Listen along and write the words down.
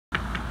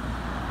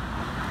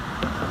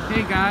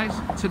Hey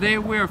guys, today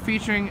we are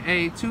featuring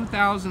a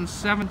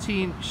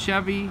 2017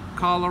 Chevy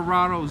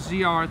Colorado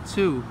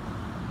ZR2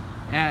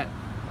 at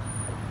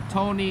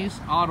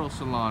Tony's Auto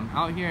Salon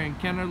out here in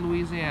Kenner,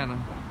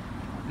 Louisiana.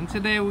 And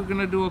today we're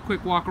going to do a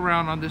quick walk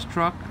around on this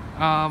truck.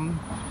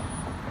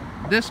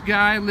 This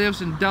guy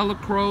lives in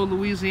Delacroix,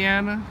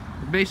 Louisiana,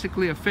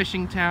 basically a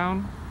fishing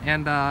town,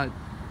 and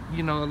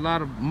you know, a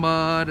lot of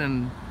mud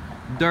and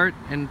dirt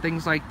and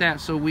things like that,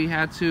 so we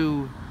had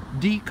to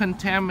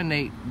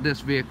decontaminate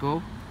this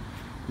vehicle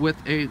with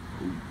a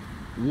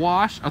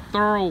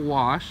thorough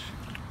wash,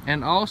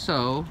 and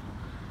also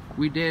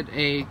we did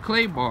a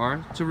clay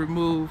bar to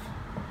remove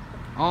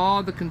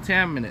all the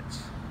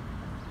contaminants.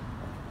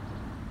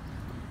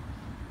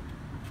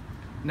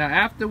 Now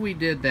after we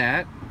did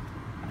that,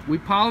 we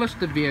polished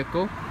the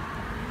vehicle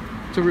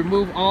to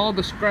remove all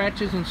the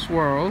scratches and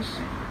swirls,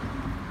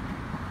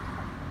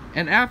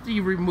 and after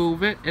you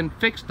remove it and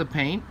fix the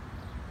paint,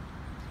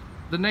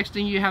 the next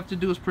thing you have to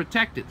do is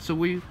protect it. So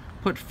we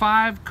put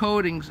 5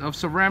 coatings of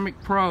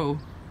Ceramic Pro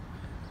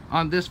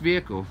on this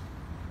vehicle.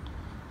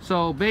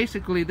 So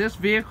basically this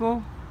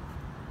vehicle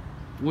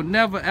would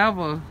never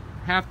ever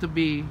have to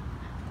be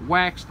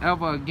waxed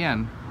ever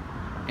again,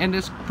 and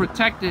it's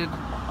protected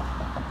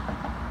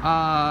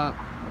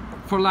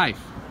for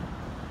life.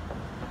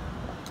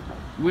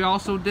 We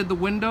also did the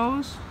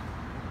windows,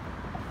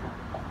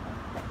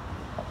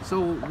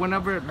 so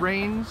whenever it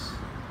rains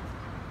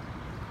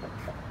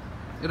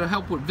it'll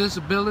help with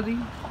visibility.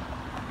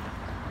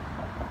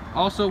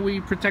 Also, we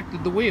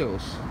protected the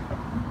wheels,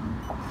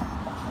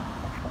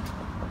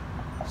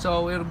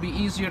 so it'll be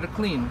easier to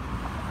clean.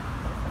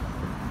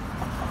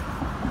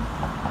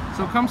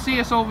 So come see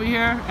us over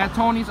here at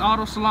Tony's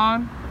Auto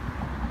Salon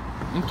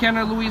in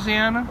Kenner,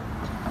 Louisiana,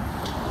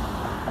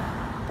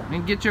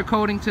 and get your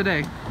coating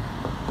today.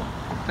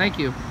 Thank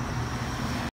you.